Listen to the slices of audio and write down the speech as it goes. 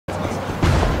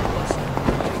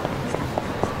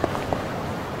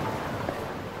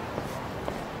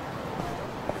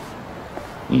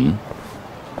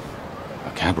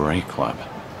cabaret club.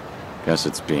 Guess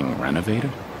it's being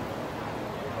renovated?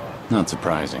 Not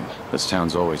surprising. This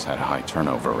town's always had a high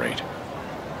turnover rate.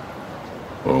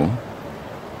 Oh?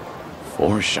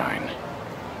 Forshine.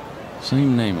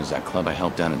 Same name as that club I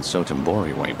helped out in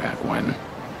Sotenbori way back when.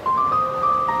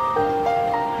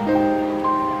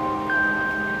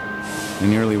 They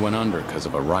nearly went under because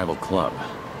of a rival club.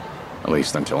 At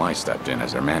least until I stepped in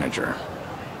as their manager.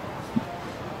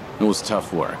 It was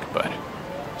tough work, but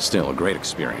still a great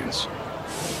experience.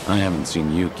 I haven't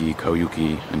seen Yuki,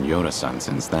 Koyuki, and Yoda-san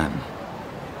since then.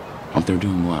 Hope they're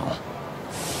doing well.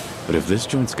 But if this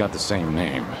joint's got the same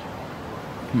name...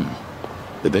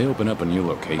 Did they open up a new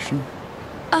location?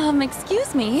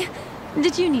 Excuse me.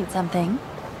 Did you need something?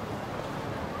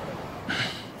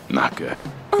 Not good.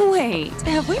 Wait,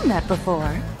 have we met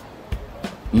before?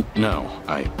 No,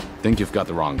 I think you've got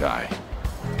the wrong guy.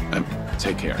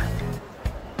 Take care.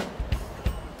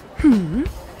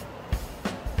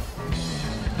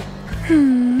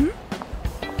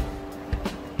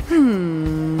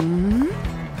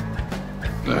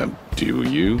 Do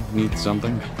you need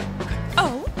something?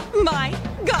 Oh my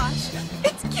gosh!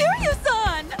 It's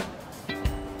Kiryu-san!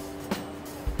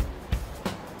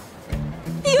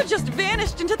 You just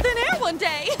vanished into thin air one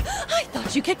day! I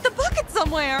thought you kicked the bucket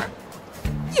somewhere!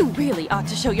 You really ought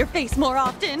to show your face more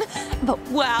often! But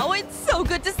wow, it's so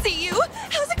good to see you!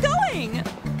 How's it going?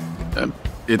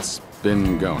 It's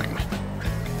been going.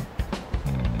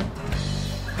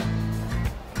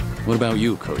 What about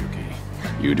you, Koyuki?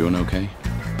 You doing okay?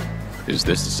 Is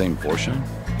this the same Forshine?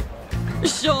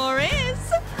 Sure is!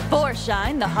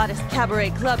 Forshine, the hottest cabaret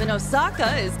club in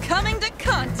Osaka, is coming to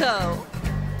Kanto!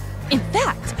 In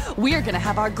fact, we're gonna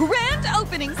have our grand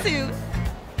opening soon!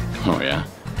 Oh yeah?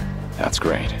 That's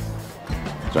great.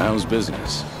 So how's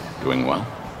business? Doing well?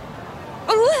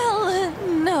 Well,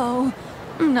 no.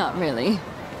 Not really.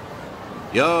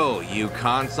 Yo, you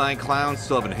Kansai clowns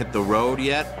still haven't hit the road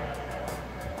yet?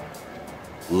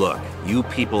 Look, you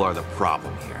people are the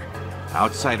problem here.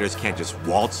 Outsiders can't just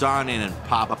waltz on in and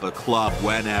pop up a club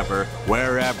whenever,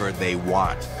 wherever they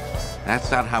want.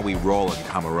 That's not how we roll in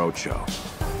Kamurocho.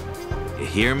 You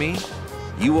hear me?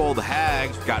 You old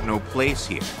hags got no place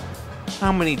here.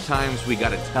 How many times we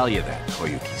gotta tell you that,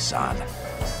 Koyuki-san?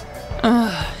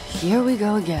 Here we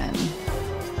go again.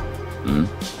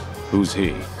 Who's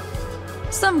he?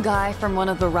 Some guy from one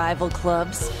of the rival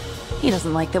clubs. He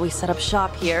doesn't like that we set up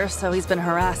shop here, so he's been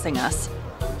harassing us.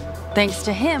 Thanks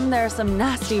to him, there are some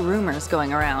nasty rumors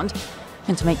going around.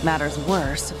 And to make matters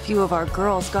worse, a few of our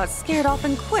girls got scared off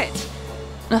and quit.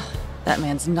 Ugh, that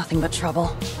man's nothing but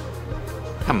trouble.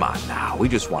 Come on now, we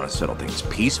just want to settle things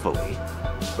peacefully.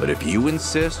 But if you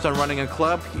insist on running a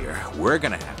club here, we're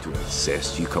gonna have to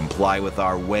insist you comply with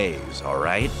our ways,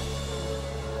 alright?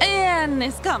 And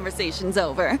this conversation's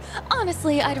over.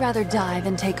 Honestly, I'd rather die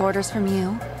than take orders from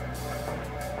you.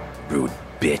 Rude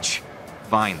bitch.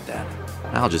 Fine then.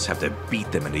 I'll just have to beat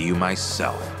them into you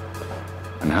myself.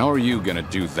 And how are you gonna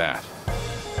do that?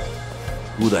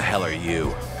 Who the hell are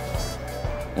you?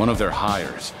 One of their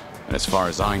hires. And as far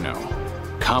as I know,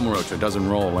 Kamurocho doesn't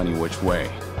roll any which way.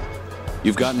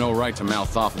 You've got no right to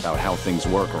mouth off about how things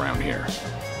work around here.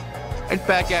 Right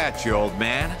back at you, old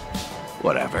man.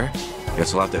 Whatever.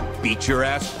 Guess I'll have to beat your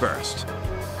ass first.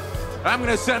 I'm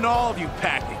gonna send all of you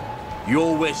packing.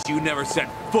 You'll wish you never set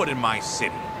foot in my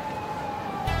city.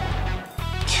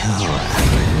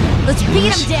 Let's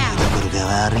beat him down!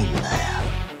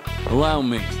 Allow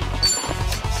me.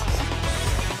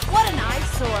 What an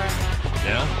eyesore!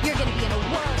 Yeah? You're gonna be in a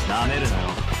world... なめるな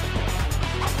よ。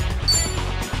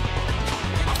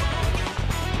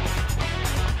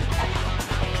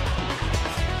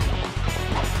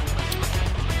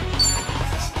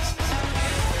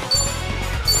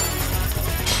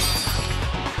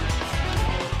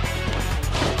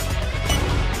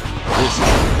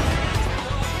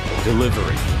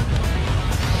Delivery.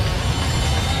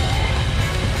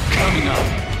 Coming up.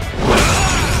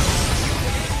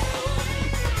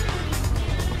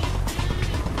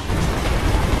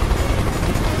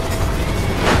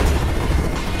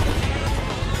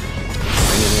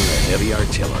 Bringing in the heavy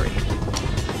artillery.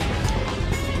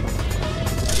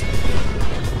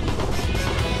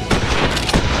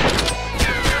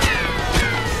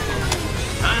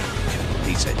 Huh?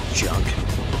 Piece of junk.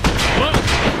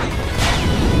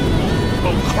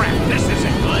 Oh crap, this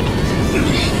isn't good!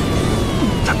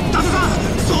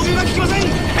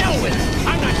 Hell with it!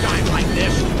 I'm not dying like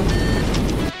this!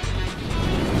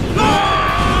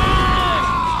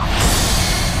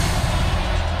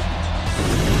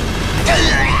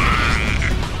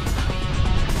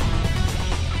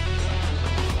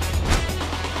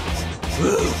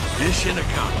 Mission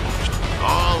accomplished.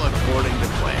 All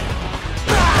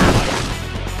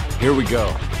Here we go.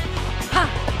 Ha!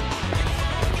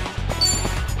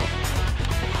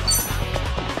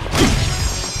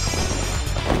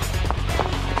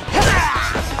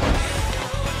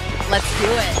 Let's do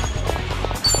it.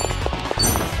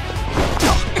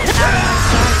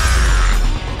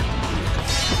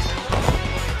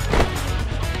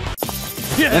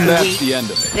 And that's the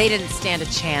end of it. They didn't stand a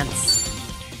chance.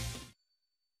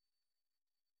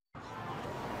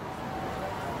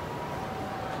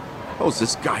 How's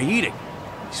this guy eating?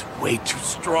 He's way too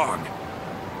strong.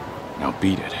 Now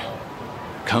beat it.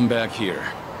 Come back here,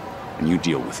 and you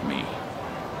deal with me.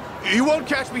 You won't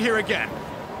catch me here again.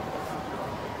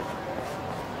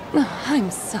 I'm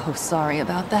so sorry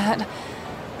about that.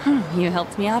 You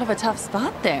helped me out of a tough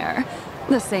spot there.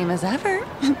 The same as ever.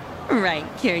 Right,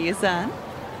 Kiryu-san?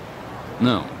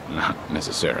 No, not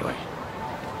necessarily.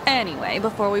 Anyway,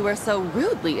 before we were so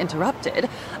rudely interrupted,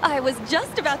 I was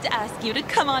just about to ask you to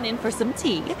come on in for some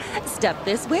tea. Step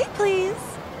this way, please.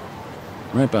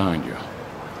 Right behind you.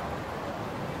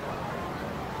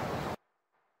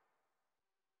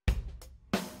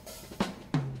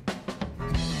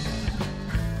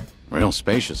 Real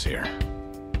spacious here.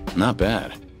 Not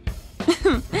bad.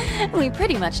 We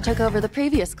pretty much took over the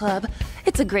previous club.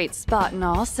 It's a great spot and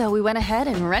all, so we went ahead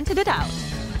and rented it out.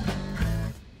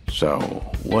 So,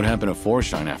 what happened to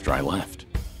Foreshine after I left?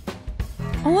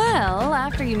 Well,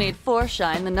 after you made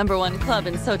Foreshine the #1 club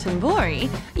in Sotenbori,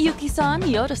 Yuki-san,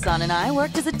 Yoda-san, and I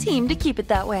worked as a team to keep it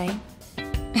that way.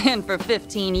 And for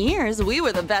 15 years, we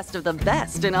were the best of the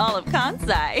best in all of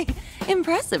Kansai.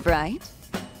 Impressive, right?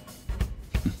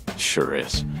 Sure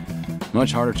is.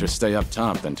 Much harder to stay up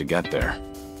top than to get there.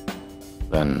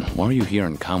 Then, why are you here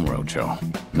in Kamurocho,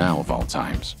 now of all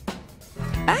times?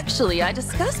 Actually, I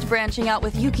discussed branching out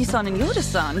with Yuki-san and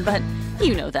Yoda-san, but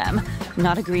you know them.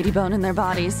 Not a greedy bone in their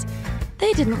bodies.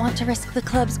 They didn't want to risk the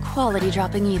club's quality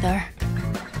dropping either.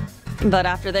 But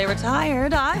after they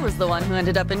retired, I was the one who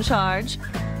ended up in charge.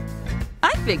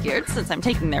 I figured, since I'm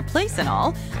taking their place and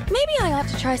all, maybe I ought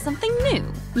to try something new,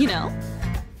 you know?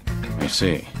 I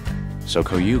see. So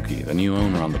Koyuki, the new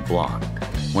owner on the block,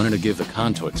 wanted to give the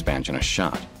Kanto expansion a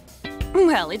shot.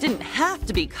 Well, it didn't have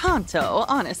to be Kanto,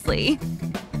 honestly.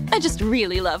 I just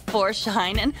really love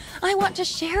Foreshine, and I want to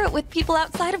share it with people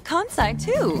outside of Kansai,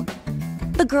 too.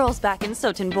 The girls back in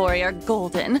Sotenbori are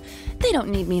golden. They don't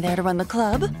need me there to run the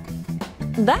club.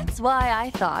 That's why I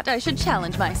thought I should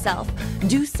challenge myself.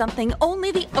 Do something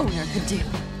only the owner could do.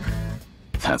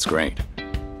 That's great.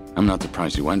 I'm not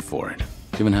surprised you went for it,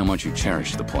 given how much you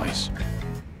cherish the place.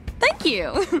 Thank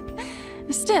you.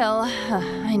 Still,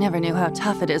 I never knew how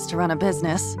tough it is to run a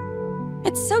business.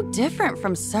 It's so different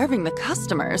from serving the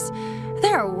customers.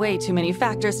 There are way too many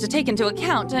factors to take into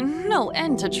account and no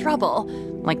end to trouble,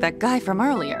 like that guy from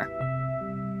earlier.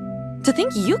 To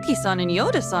think Yuki-san and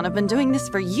Yoda-san have been doing this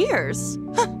for years.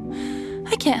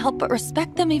 I can't help but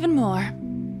respect them even more.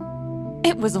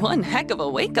 It was one heck of a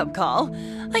wake-up call.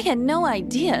 I had no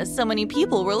idea so many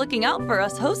people were looking out for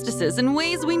us hostesses in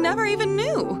ways we never even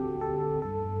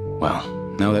knew. Well,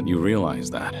 now that you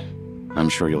realize that, I'm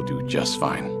sure you'll do just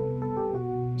fine.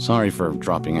 Sorry for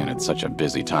dropping in at such a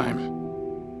busy time.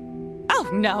 Oh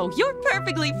no, you're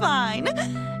perfectly fine.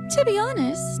 To be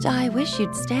honest, I wish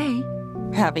you'd stay.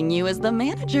 Having you as the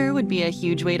manager would be a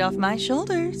huge weight off my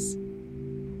shoulders.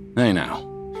 Hey now,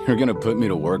 you're gonna put me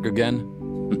to work again?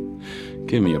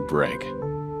 Give me a break.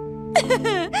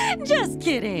 Just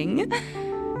kidding.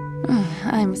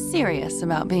 I'm serious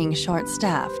about being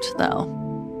short-staffed, though.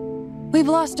 We've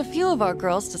lost a few of our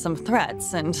girls to some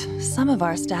threats, and some of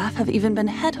our staff have even been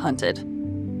headhunted.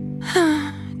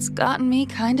 It's gotten me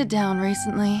kinda down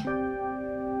recently.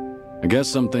 I guess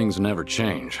some things never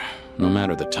change, no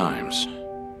matter the times.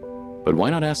 But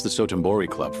why not ask the Sotenbori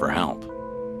Club for help?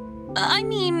 I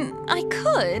mean, I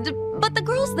could, but the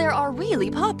girls there are really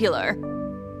popular.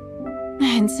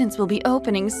 And since we'll be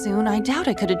opening soon, I doubt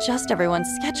I could adjust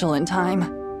everyone's schedule in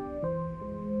time.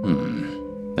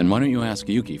 Then why don't you ask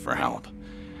Yuki for help?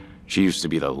 She used to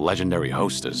be the legendary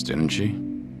hostess, didn't she?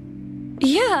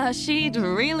 Yeah, she'd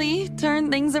really turn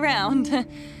things around.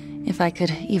 If I could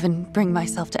even bring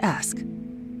myself to ask.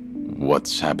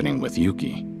 What's happening with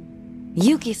Yuki?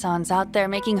 Yuki-san's out there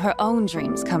making her own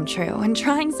dreams come true and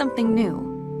trying something new.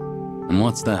 And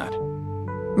what's that?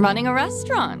 Running a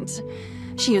restaurant.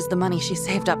 She used the money she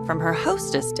saved up from her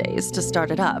hostess days to start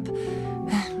it up.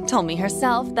 Told me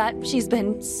herself that she's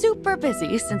been super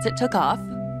busy since it took off.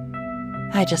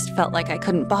 I just felt like I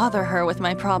couldn't bother her with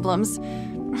my problems.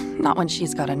 Not when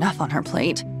she's got enough on her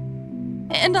plate.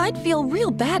 And I'd feel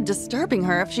real bad disturbing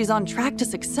her if she's on track to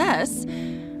success.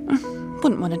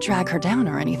 Wouldn't want to drag her down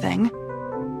or anything.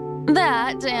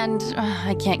 That, and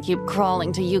I can't keep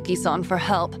crawling to Yuki-san for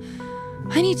help.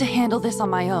 I need to handle this on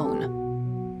my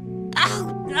own.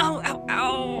 Ow! Ow! Ow!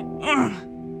 Ow! Ugh.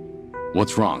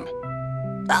 What's wrong?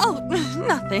 Oh,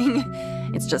 nothing.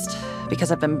 It's just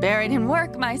because I've been buried in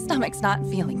work, my stomach's not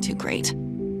feeling too great.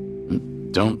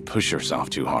 Don't push yourself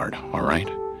too hard, all right?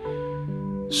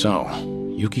 So,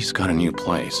 Yuki's got a new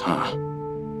place, huh?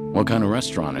 What kind of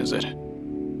restaurant is it?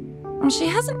 She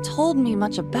hasn't told me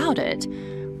much about it.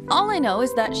 All I know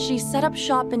is that she set up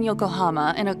shop in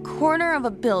Yokohama in a corner of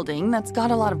a building that's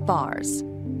got a lot of bars.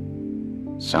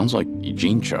 Sounds like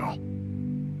Ijincho.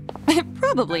 It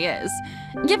probably is.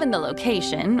 Given the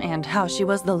location and how she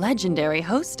was the legendary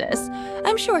hostess,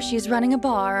 I'm sure she's running a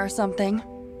bar or something.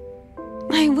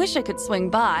 I wish I could swing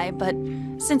by, but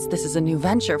since this is a new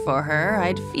venture for her,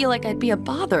 I'd feel like I'd be a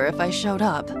bother if I showed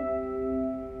up.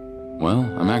 Well,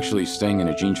 I'm actually staying in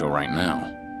Ijincho right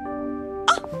now.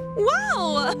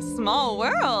 Wow! Small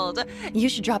world! You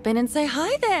should drop in and say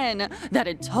hi then.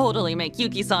 That'd totally make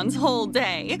Yuki-san's whole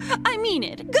day. I mean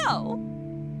it. Go!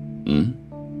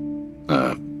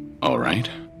 All right.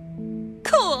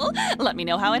 Cool! Let me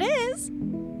know how it is.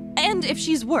 And if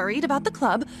she's worried about the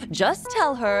club, just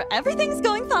tell her everything's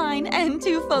going fine and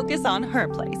to focus on her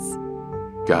place.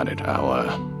 Got it.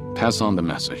 I'll, pass on the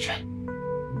message.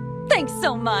 Thanks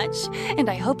so much. And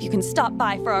I hope you can stop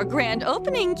by for our grand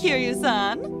opening,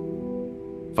 Kiryu-san.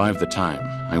 5 the time,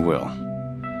 I will.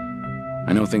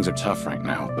 I know things are tough right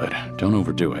now, but don't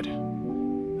overdo it.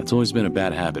 That's always been a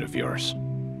bad habit of yours.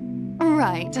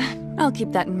 Right. I'll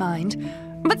keep that in mind.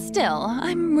 But still,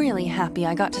 I'm really happy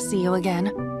I got to see you again.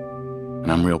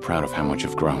 And I'm real proud of how much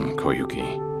you've grown,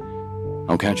 Koyuki.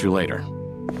 I'll catch you later.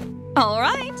 All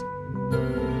right.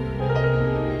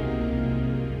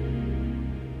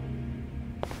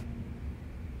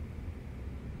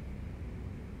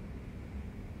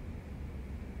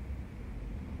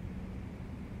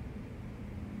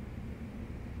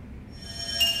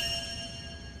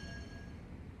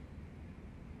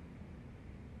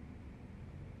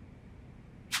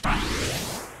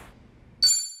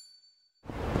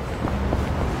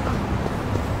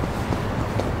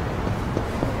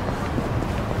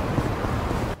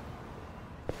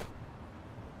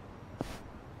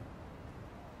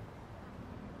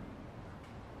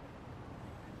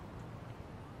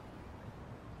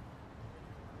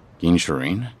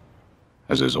 Shireen?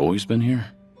 Has this always been here?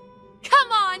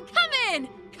 Come on, come in!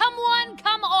 Come one,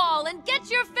 come all, and get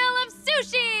your fill of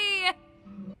sushi!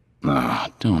 Ah,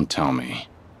 don't tell me.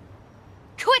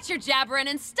 Quit your jabbering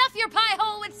and stuff your pie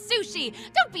hole with sushi!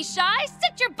 Don't be shy,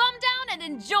 sit your bum down and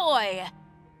enjoy!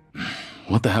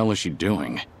 What the hell is she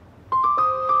doing?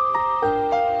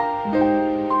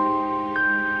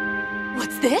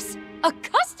 What's this? A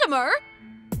customer?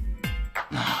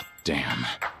 Ah, damn.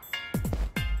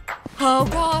 Oh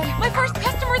god, my first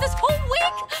customer this whole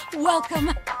week! Welcome!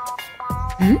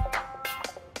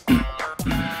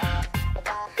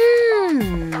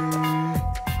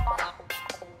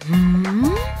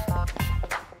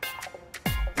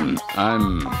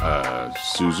 I'm,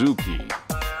 Suzuki.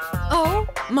 Oh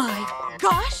my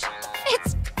gosh!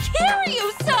 It's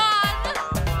Kiryu-san!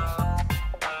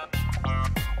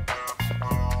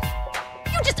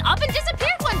 You just up and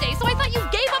disappeared one day, so I thought you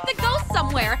gave up the ghost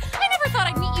somewhere. I never thought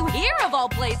I'd meet you here, of all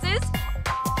places.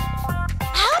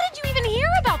 How did you even hear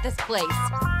about this place?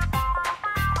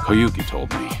 Koyuki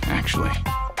told me, actually.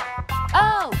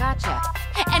 Oh, gotcha.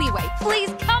 Anyway,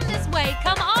 please come this way.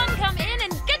 Come on, come in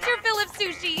and get your fill of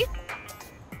sushi.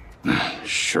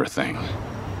 Sure thing.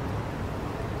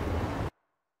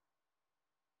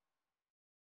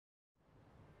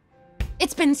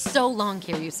 It's been so long,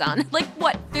 Kiryu-san. Like,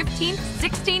 what, 15,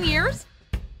 16 years?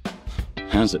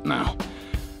 Has it now?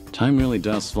 Time really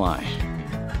does fly.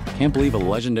 Can't believe a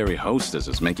legendary hostess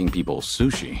is making people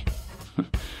sushi.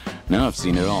 Now I've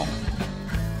seen it all.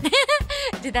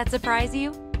 Did that surprise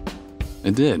you?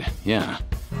 It did, yeah.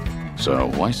 So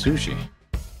why sushi?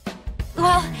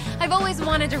 Well, I've always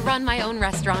wanted to run my own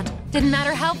restaurant. Didn't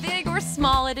matter how big or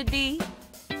small it'd be.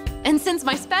 And since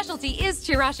my specialty is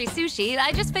chirashi sushi,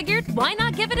 I just figured, why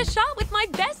not give it a shot with my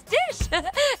best dish?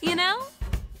 You know?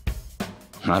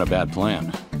 Not a bad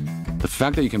plan. The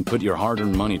fact that you can put your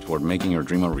hard-earned money toward making your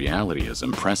dream a reality is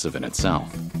impressive in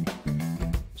itself.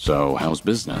 So, how's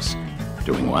business?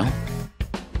 Doing well?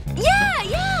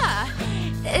 Yeah!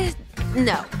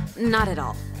 No, not at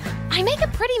all. I make a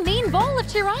pretty mean bowl of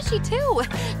chirashi, too.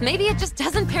 Maybe it just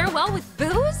doesn't pair well with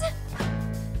booze?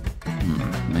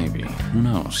 Maybe. Who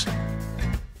knows?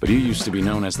 But you used to be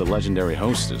known as the legendary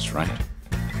hostess, right?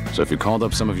 So if you called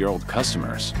up some of your old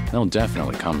customers, they'll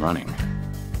definitely come running.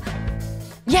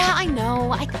 Yeah, I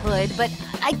know, I could, but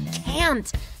I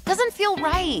can't. Doesn't feel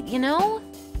right, you know?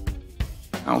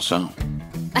 How so?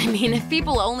 I mean, if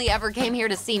people only ever came here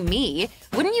to see me,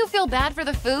 wouldn't you feel bad for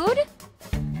the food?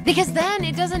 Because then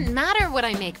it doesn't matter what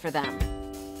I make for them.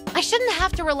 I shouldn't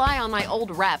have to rely on my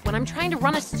old rep when I'm trying to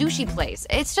run a sushi place.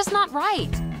 It's just not right.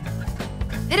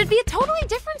 It'd be a totally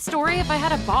different story if I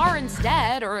had a bar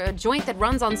instead, or a joint that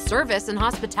runs on service and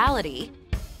hospitality.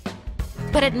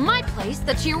 But at my place,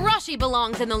 the Chirashi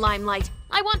belongs in the limelight.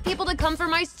 I want people to come for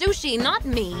my sushi, not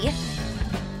me.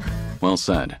 Well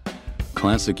said.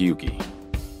 Classic Yuki.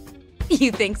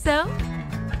 You think so?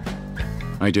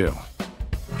 I do.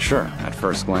 Sure, at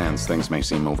first glance, things may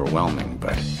seem overwhelming,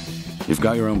 but you've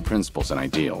got your own principles and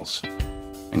ideals,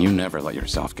 and you never let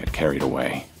yourself get carried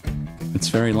away. It's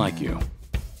very like you.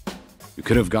 You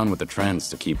could have gone with the trends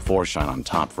to keep Foreshine on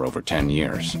top for over 10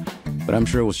 years, but I'm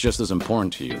sure it was just as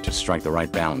important to you to strike the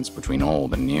right balance between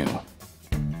old and new.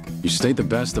 You stayed the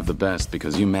best of the best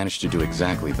because you managed to do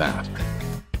exactly that.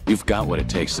 You've got what it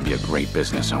takes to be a great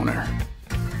business owner.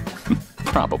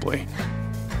 Probably.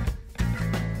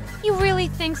 You really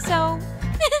think so?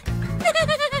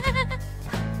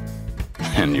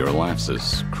 And your laugh's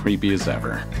as creepy as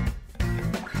ever.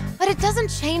 But it doesn't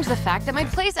change the fact that my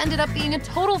place ended up being a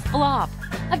total flop.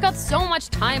 I've got so much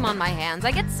time on my hands,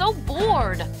 I get so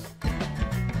bored.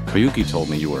 Koyuki told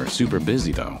me you were super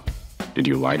busy, though. Did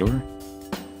you lie to her?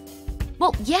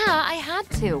 Well, yeah, I had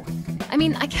to. I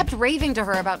mean, I kept raving to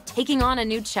her about taking on a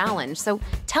new challenge, so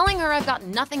telling her I've got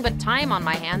nothing but time on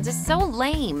my hands is so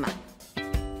lame.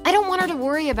 I don't want her to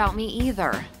worry about me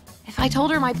either. If I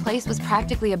told her my place was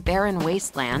practically a barren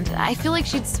wasteland, I feel like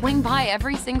she'd swing by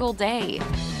every single day.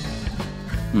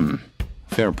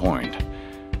 Fair point.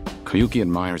 Koyuki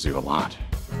admires you a lot.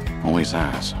 Always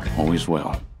has, always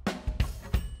will.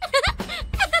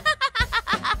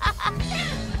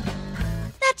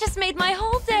 That just made my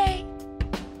whole day.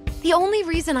 The only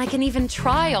reason I can even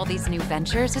try all these new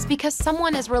ventures is because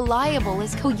someone as reliable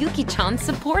as Koyuki-chan's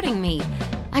supporting me.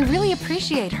 I really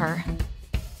appreciate her.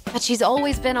 But she's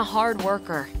always been a hard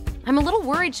worker. I'm a little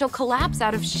worried she'll collapse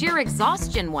out of sheer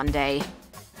exhaustion one day.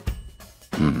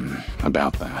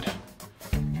 About that.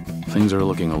 Things are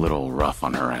looking a little rough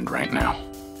on her end right now.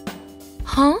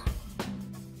 Huh?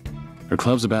 Her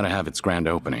club's about to have its grand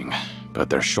opening, but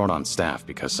they're short on staff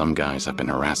because some guys have been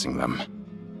harassing them.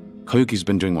 Koyuki's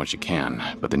been doing what she can,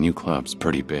 but the new club's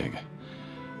pretty big.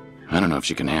 I don't know if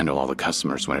she can handle all the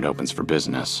customers when it opens for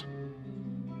business.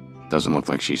 Doesn't look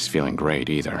like she's feeling great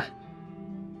either.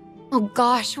 Oh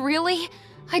gosh, really?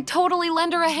 I'd totally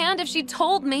lend her a hand if she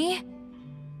told me.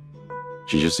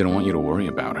 She just didn't want you to worry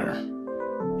about her.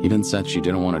 Even said she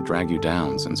didn't want to drag you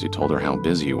down since you told her how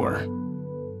busy you were.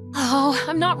 Oh,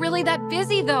 I'm not really that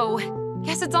busy though.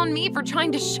 Guess it's on me for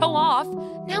trying to show off.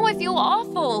 Now I feel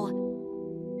awful.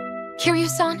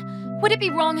 Kiryu-san, would it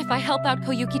be wrong if I help out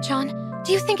Koyuki-chan?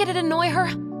 Do you think it'd annoy her?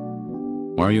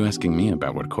 Why are you asking me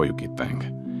about what Koyuki think?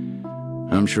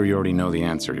 I'm sure you already know the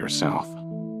answer yourself.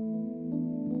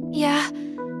 Yeah,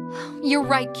 you're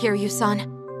right,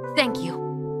 Kiryu-san. Thank you.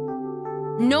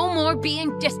 No more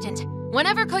being distant.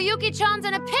 Whenever Koyuki-chan's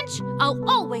in a pinch, I'll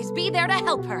always be there to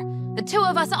help her. The two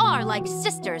of us are like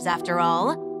sisters, after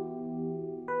all.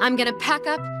 I'm gonna pack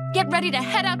up, get ready to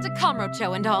head out to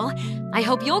Kamurocho and all. I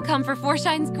hope you'll come for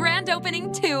Forshine's grand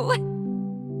opening,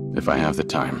 too. If I have the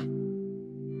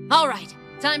time. All right,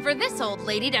 time for this old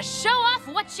lady to show off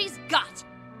what she's got.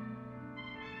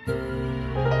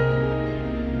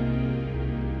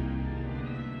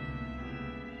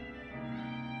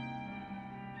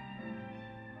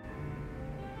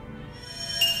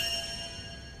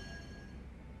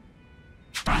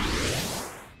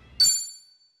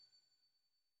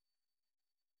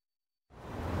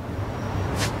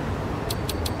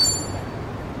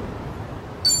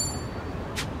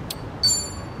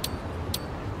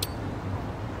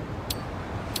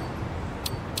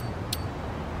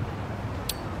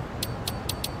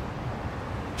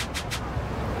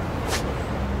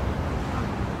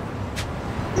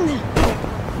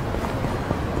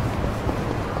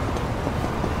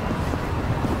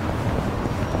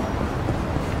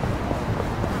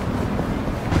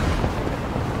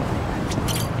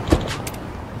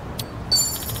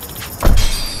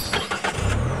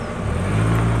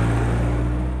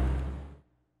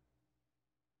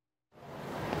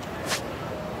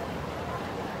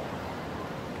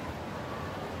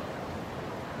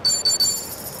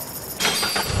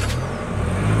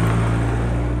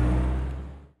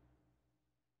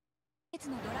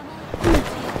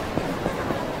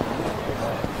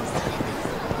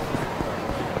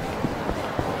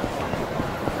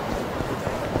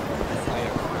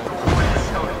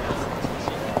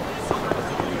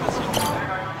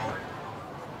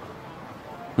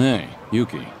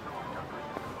 Yuki.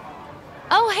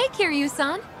 Oh, hey,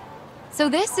 Kiryu-san. So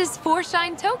this is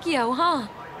Foreshine Tokyo, huh?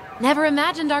 Never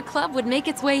imagined our club would make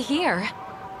its way here.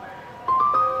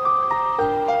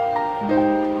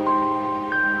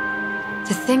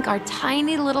 To think our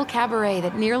tiny little cabaret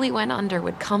that nearly went under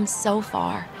would come so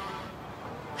far.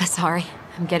 Sorry,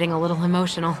 I'm getting a little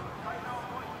emotional.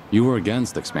 You were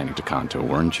against expanding to Kanto,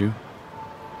 weren't you?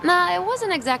 Nah, I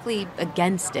wasn't exactly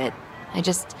against it. I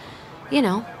just, you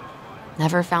know,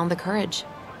 never found the courage.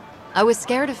 I was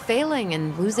scared of failing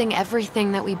and losing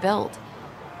everything that we built.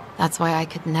 That's why I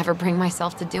could never bring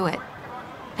myself to do it.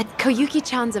 But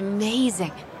Koyuki-chan's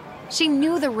amazing. She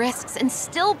knew the risks and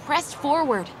still pressed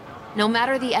forward. No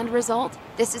matter the end result,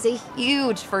 this is a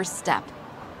huge first step.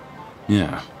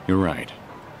 Yeah, you're right.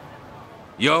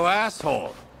 Yo,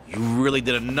 asshole! You really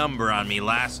did a number on me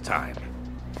last time.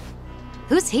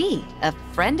 Who's he? A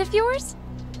friend of yours?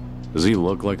 Does he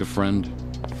look like a friend?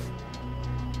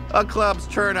 A club's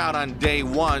turnout on day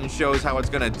one shows how it's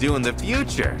gonna do in the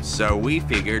future, so we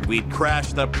figured we'd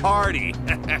crash the party.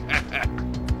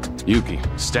 Yuki,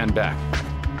 stand back.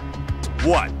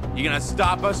 What? You gonna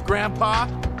stop us, Grandpa?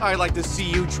 I'd like to see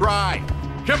you try.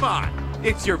 Come on,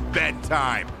 it's your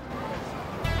bedtime.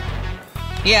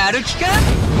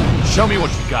 Show me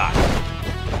what you got.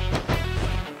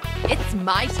 It's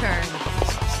my turn.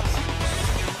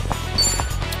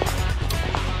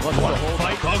 What's the whole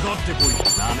fight?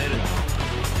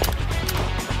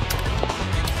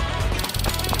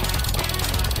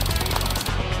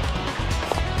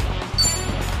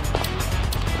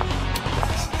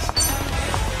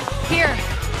 Here.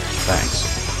 Thanks.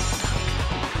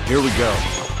 Here we go.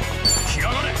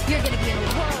 You're gonna be in a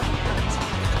world of hurt.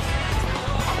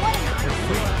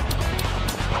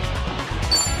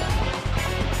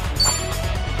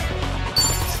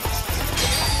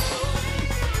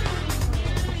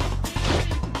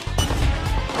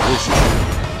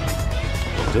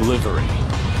 Delivery.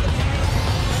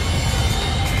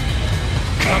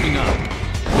 Coming up.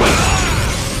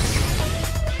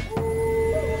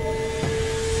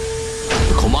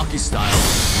 The Komaki style.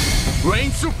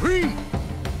 Reign supreme!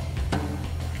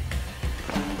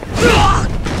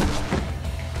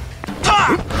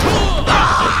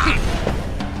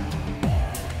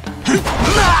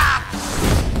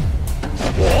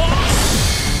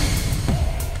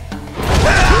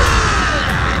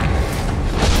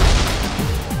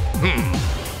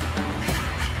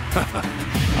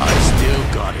 I still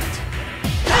got it.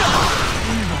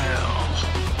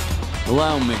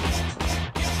 Allow me.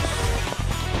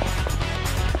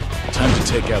 Time to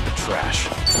take out the trash.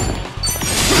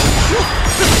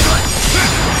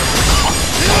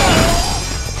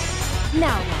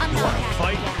 Now, I'm not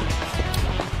Fight?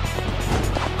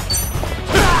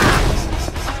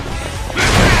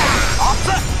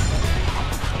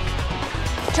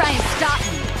 Try and stop me.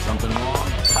 Something wrong?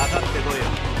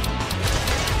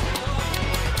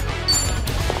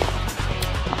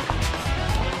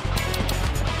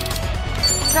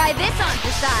 Try this on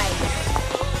the side.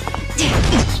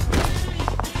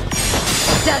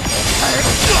 Does it hurt?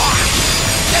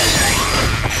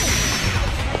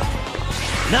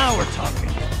 Now we're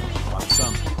talking. Want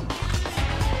some?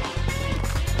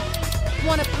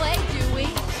 Wanna play, do we?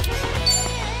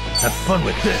 Have fun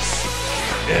with this.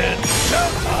 And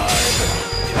showtime!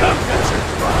 Come get your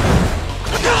fun!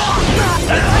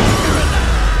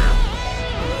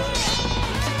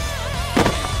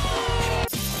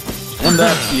 And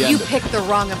that's the end You of it. picked the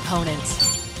wrong opponent.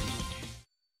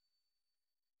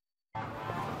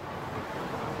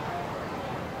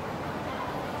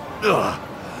 Ugh.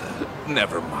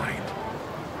 Never mind.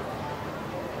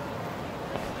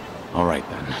 All right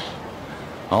then.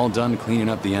 All done cleaning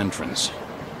up the entrance.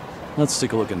 Let's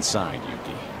take a look inside,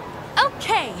 Yuki.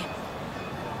 Okay.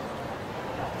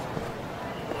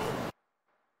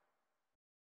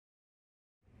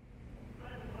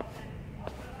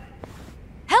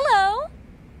 Hello?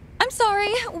 I'm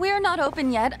sorry, we're not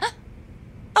open yet.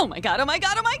 Oh my god, oh my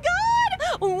god, oh my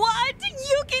god! What?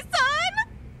 Yuki-san?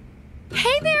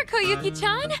 Hey there,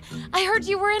 Koyuki-chan. I heard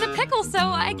you were in a pickle, so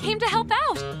I came to help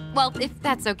out. Well, if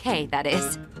that's okay, that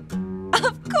is.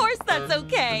 Of course that's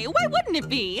okay. Why wouldn't it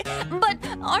be? But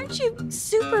aren't you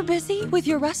super busy with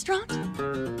your restaurant?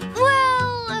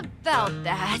 Well, about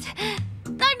that.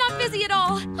 I'm not busy at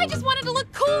all. I just wanted to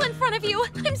look cool in front of you.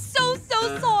 I'm so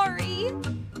sorry.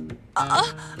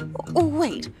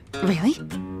 Wait, really?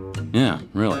 Yeah,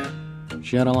 really.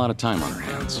 She had a lot of time on her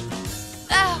hands.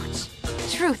 Ouch.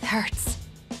 Truth hurts.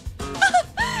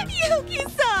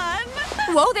 Yuki-san!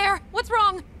 Whoa there. What's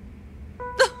wrong?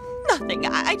 Nothing.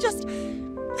 I just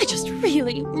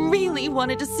really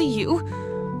wanted to see you.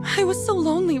 I was so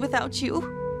lonely without you.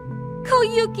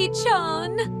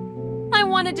 Koyuki-chan! I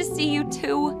wanted to see you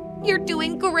too. You're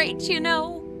doing great, you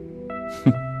know.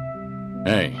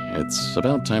 Hey, it's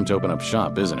about time to open up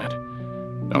shop, isn't it?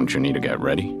 Don't you need to get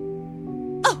ready?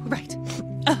 Oh, right.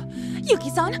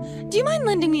 Yuki-san, do you mind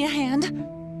lending me a hand?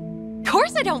 Of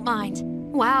course I don't mind.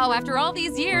 Wow, after all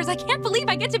these years, I can't believe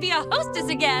I get to be a hostess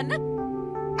again.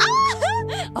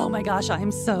 Oh my gosh,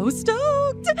 I'm so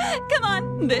stoked. Come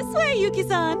on, this way,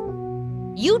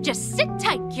 Yuki-san. You just sit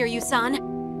tight, Kiryu-san.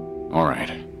 All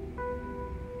right.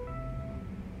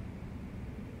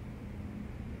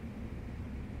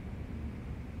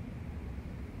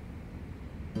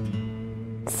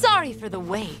 Sorry for the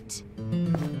wait.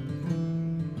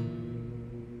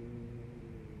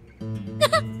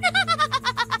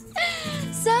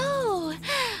 So,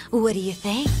 what do you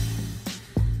think?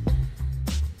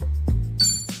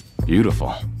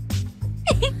 Beautiful.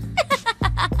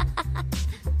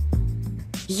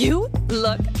 You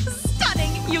look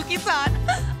stunning, Yuki-san.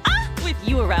 With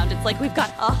you around, it's like we've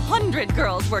got 100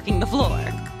 girls working the floor.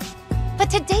 But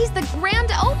today's the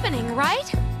grand opening,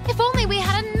 right? If only we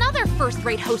had another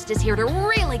first-rate hostess here to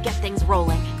really get things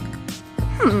rolling.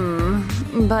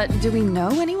 But do we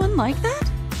know anyone like that?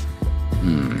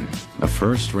 A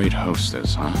first-rate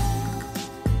hostess, huh?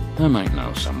 I might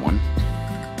know someone.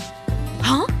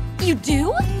 Huh? You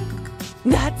do?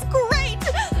 That's great!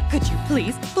 Could you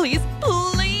please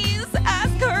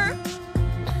ask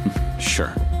her?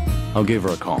 Sure. I'll give her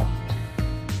a call.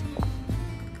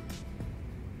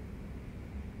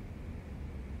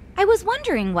 I was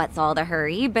wondering what's all the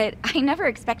hurry, but I never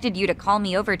expected you to call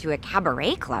me over to a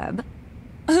cabaret club.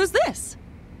 Who's this?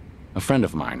 A friend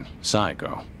of mine,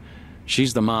 Saiko.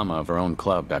 She's the mama of her own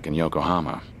club back in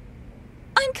Yokohama.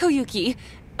 I'm Koyuki.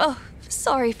 Oh,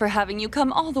 sorry for having you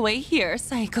come all the way here,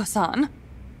 Saiko-san.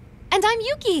 And I'm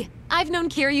Yuki. I've known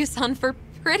Kiryu-san for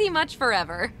pretty much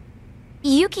forever.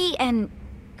 Yuki and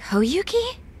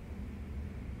Koyuki?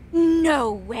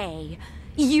 No way!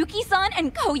 Yuki-san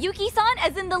and Koyuki-san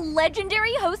as in the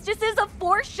legendary hostesses of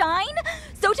Four Shine?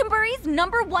 Sotenburi's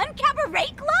 #1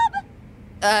 cabaret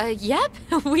club?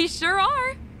 Yep, we sure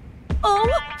are. Oh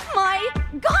my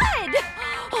god!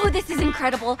 Oh, this is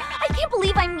incredible. I can't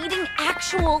believe I'm meeting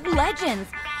actual legends.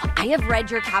 I have read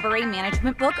your cabaret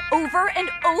management book over and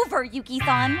over,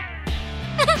 Yuki-san.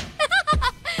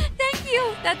 Thank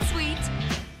you, that's sweet.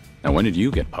 Now, when did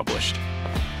you get published?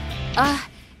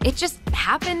 It just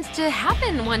happened to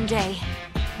happen one day.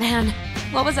 Man,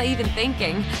 what was I even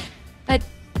thinking? But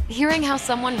hearing how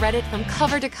someone read it from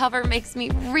cover to cover makes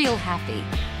me real happy.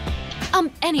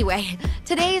 Anyway,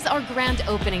 today's our grand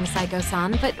opening,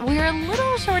 Saiko-san, but we're a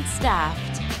little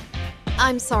short-staffed.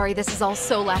 I'm sorry this is all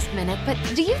so last minute, but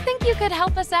do you think you could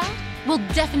help us out? We'll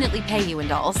definitely pay you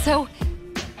and all, so...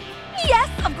 Yes,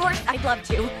 of course, I'd love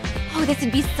to. Oh, this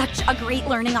would be such a great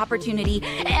learning opportunity,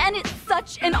 and it's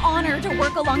such an honor to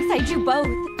work alongside you both.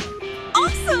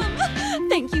 Awesome!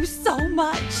 Thank you so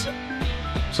much.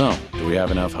 So, do we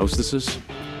have enough hostesses?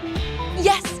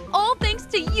 Yes, all thanks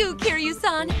to you,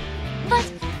 Kiryu-san. But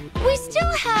we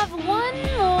still have one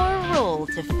more role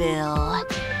to fill.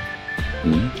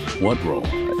 What role?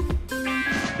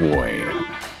 Wait.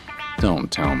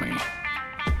 Don't tell me.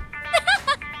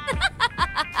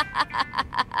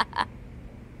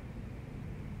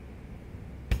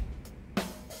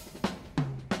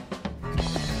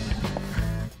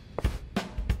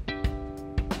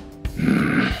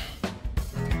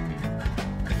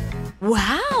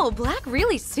 Wow, black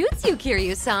really suits you,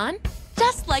 Kiryu-san.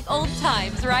 Just like old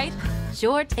times, right?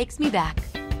 Sure takes me back.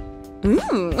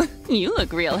 Ooh, you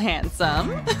look real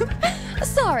handsome.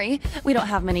 Sorry, we don't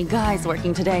have many guys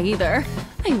working today either.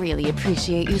 I really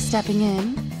appreciate you stepping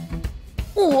in.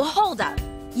 Oh, hold up.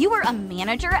 You were a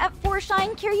manager at Four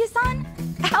Shine, Kiryu-san?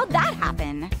 How'd that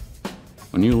happen?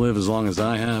 When you live as long as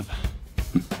I have,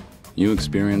 you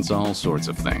experience all sorts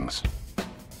of things.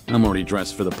 I'm already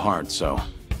dressed for the part, so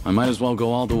I might as well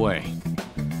go all the way.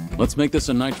 Let's make this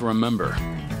a night to remember.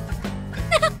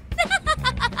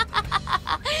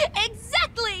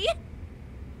 Exactly!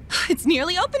 It's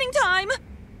nearly opening time.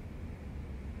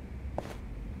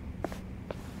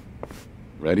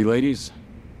 Ready, ladies?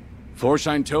 Four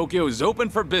Shine Tokyo is open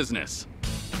for business.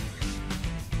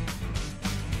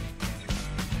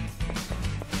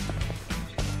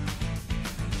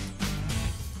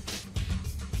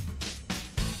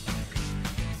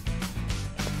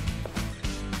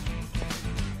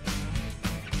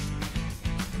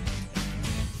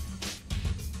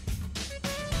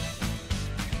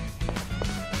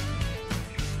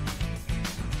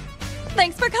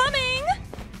 Thanks for coming.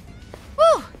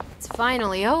 Whew, it's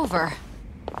finally over.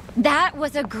 That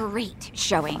was a great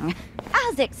showing.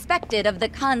 As expected of the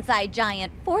Kansai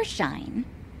giant Forshine.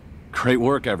 Great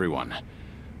work, everyone.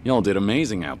 Y'all did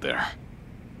amazing out there.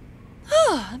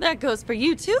 That goes for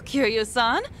you too,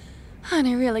 Kiryu-san. And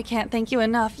I really can't thank you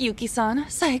enough, Yuki-san,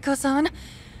 Saeko-san.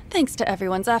 Thanks to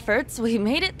everyone's efforts, we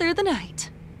made it through the night.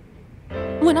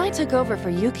 When I took over for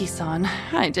Yuki-san,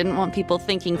 I didn't want people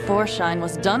thinking Forshine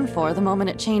was done for the moment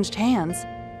it changed hands.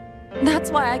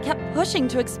 That's why I kept pushing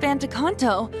to expand to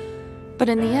Kanto. But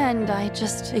in the end, I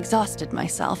just exhausted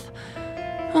myself.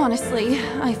 Honestly,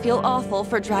 I feel awful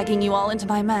for dragging you all into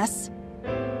my mess.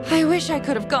 I wish I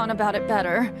could have gone about it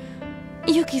better.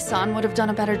 Yuki-san would have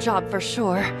done a better job for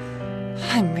sure.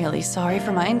 I'm really sorry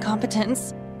for my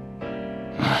incompetence.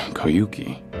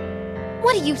 Koyuki.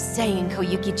 What are you saying,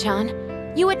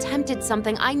 Koyuki-chan? You attempted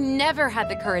something I never had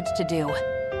the courage to do.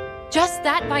 Just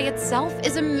that by itself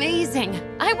is amazing.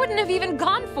 I wouldn't have even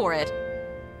gone for it.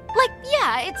 Like,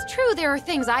 yeah, it's true there are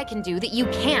things I can do that you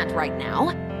can't right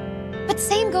now. But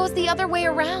same goes the other way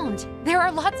around. There are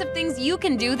lots of things you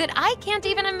can do that I can't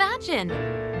even imagine.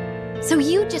 So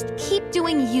you just keep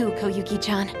doing you,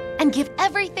 Koyuki-chan, and give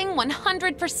everything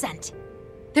 100%.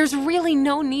 There's really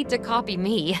no need to copy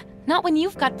me. Not when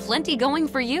you've got plenty going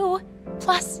for you.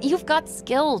 Plus, you've got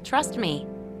skill, trust me.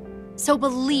 So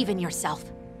believe in yourself.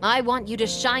 I want you to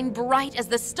shine bright as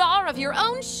the star of your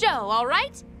own show, all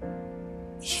right?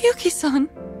 Yuki-san.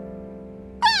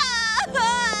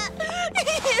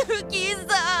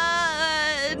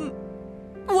 Yuki-san!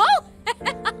 Whoa!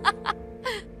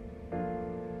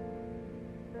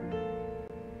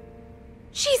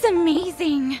 She's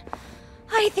amazing.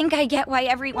 I think I get why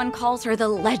everyone calls her the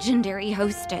legendary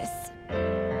hostess.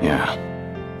 Yeah.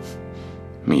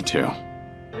 Me too.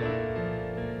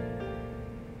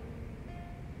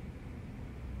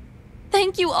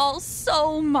 Thank you all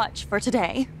so much for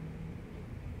today.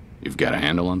 You've got a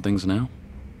handle on things now?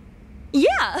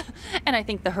 Yeah, and I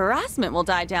think the harassment will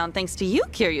die down thanks to you,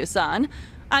 Kiryu-san.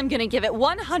 I'm gonna give it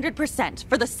 100%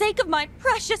 for the sake of my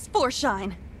precious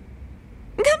Forshine.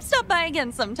 Come stop by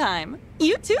again sometime.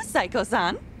 You too,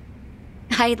 Saeko-san.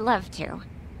 I'd love to.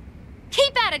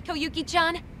 Keep at it,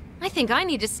 Koyuki-chan. I think I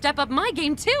need to step up my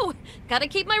game too. Gotta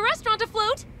keep my restaurant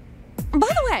afloat. By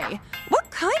the way, what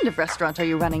kind of restaurant are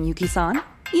you running, Yuki-san?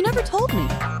 You never told me.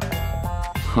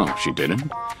 Oh, she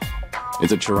didn't?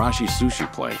 It's a Chirashi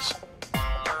sushi place.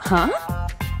 Huh?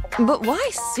 But why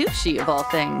sushi of all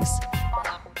things?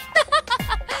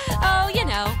 Oh, you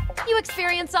know, you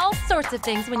experience all sorts of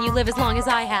things when you live as long as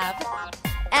I have.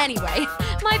 Anyway,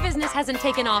 my business hasn't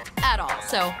taken off at all,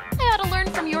 so I ought to learn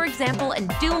from your example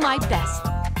and do my best.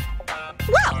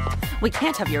 Well, we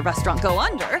can't have your restaurant go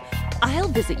under. I'll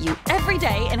visit you every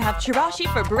day and have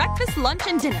chirashi for breakfast, lunch,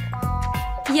 and dinner.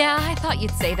 Yeah, I thought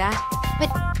you'd say that.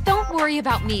 But don't worry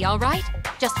about me, all right?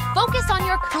 Just focus on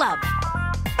your club.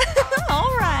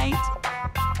 All right.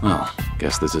 Well,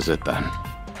 guess this is it then.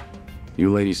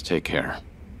 You ladies take care.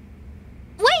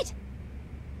 Wait!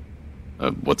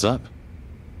 What's up?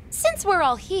 Since we're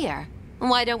all here,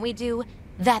 why don't we do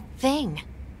that thing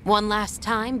one last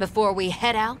time before we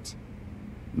head out?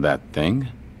 That thing?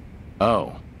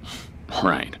 Oh,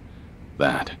 right.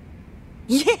 That.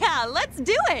 Yeah, let's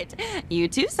do it. You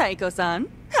too, Saeko-san.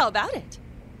 How about it?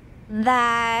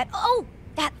 That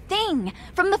thing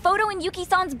from the photo in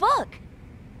Yuki-san's book.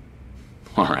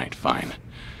 All right, fine.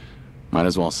 Might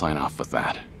as well sign off with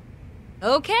that.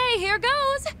 Okay, here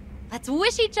goes. Let's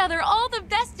wish each other all the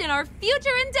best in our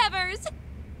future endeavors.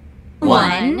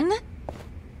 1,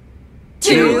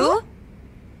 2,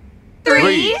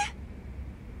 3.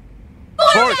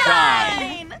 Forshine!